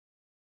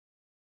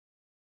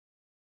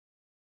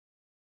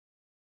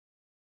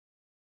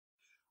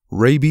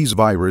Rabies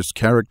virus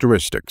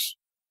characteristics.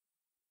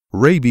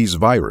 Rabies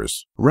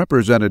virus,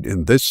 represented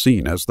in this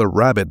scene as the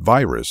rabbit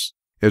virus,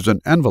 is an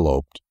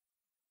enveloped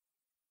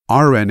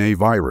RNA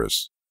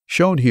virus,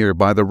 shown here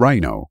by the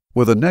rhino,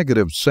 with a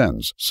negative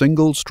sense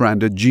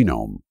single-stranded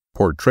genome,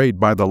 portrayed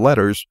by the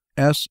letters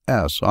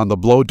SS on the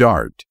blow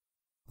dart.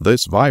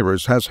 This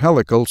virus has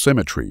helical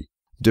symmetry,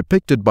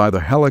 depicted by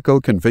the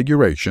helical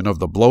configuration of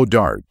the blow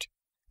dart,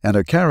 and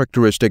a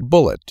characteristic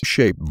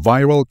bullet-shaped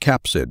viral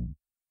capsid,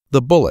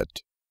 the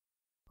bullet.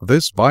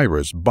 This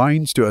virus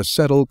binds to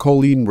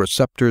acetylcholine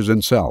receptors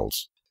in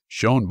cells,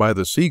 shown by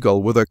the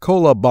seagull with a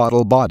cola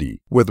bottle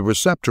body with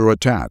receptor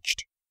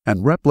attached,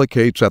 and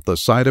replicates at the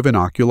site of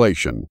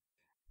inoculation.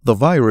 The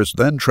virus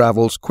then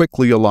travels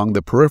quickly along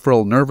the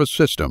peripheral nervous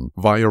system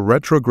via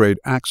retrograde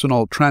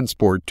axonal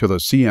transport to the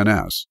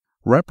CNS,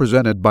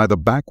 represented by the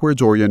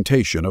backwards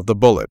orientation of the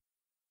bullet.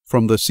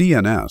 From the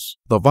CNS,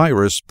 the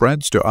virus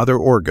spreads to other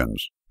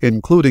organs,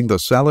 including the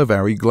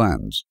salivary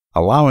glands,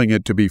 allowing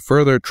it to be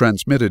further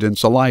transmitted in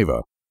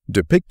saliva,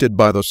 depicted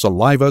by the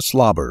saliva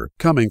slobber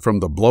coming from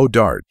the blow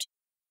dart.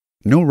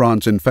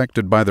 Neurons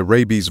infected by the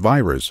rabies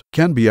virus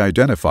can be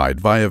identified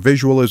via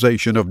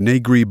visualization of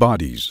Negri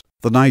bodies,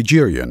 the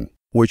Nigerian,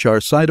 which are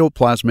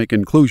cytoplasmic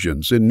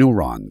inclusions in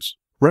neurons,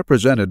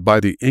 represented by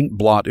the ink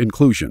blot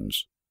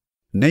inclusions.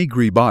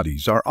 Negri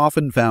bodies are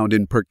often found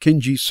in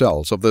Purkinje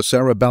cells of the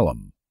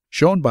cerebellum,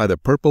 shown by the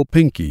purple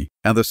pinky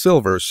and the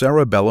silver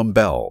cerebellum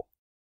bell.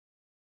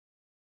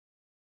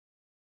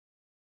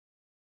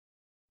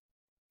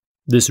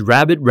 This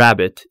rabid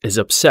rabbit is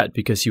upset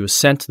because he was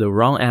sent to the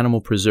wrong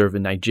animal preserve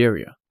in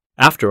Nigeria.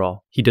 After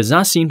all, he does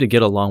not seem to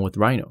get along with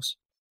rhinos.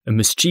 A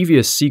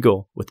mischievous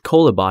seagull with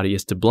cola body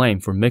is to blame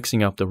for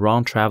mixing up the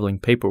wrong traveling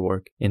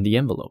paperwork in the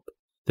envelope.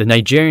 The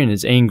Nigerian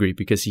is angry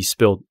because he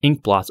spilled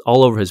ink blots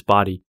all over his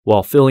body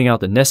while filling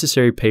out the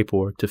necessary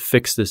paperwork to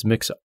fix this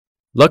mix-up.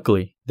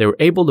 Luckily, they were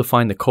able to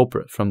find the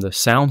culprit from the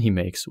sound he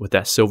makes with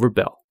that silver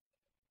bell.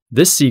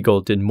 This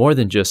seagull did more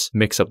than just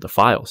mix up the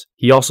files.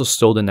 He also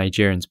stole the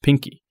Nigerian's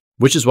pinky,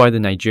 which is why the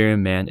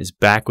Nigerian man is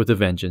back with a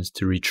vengeance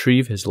to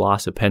retrieve his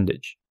lost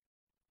appendage.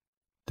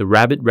 The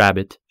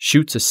rabbit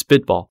shoots a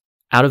spitball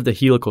out of the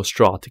helical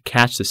straw to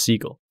catch the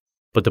seagull,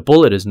 but the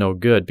bullet is no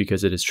good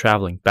because it is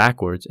traveling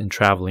backwards and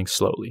traveling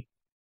slowly.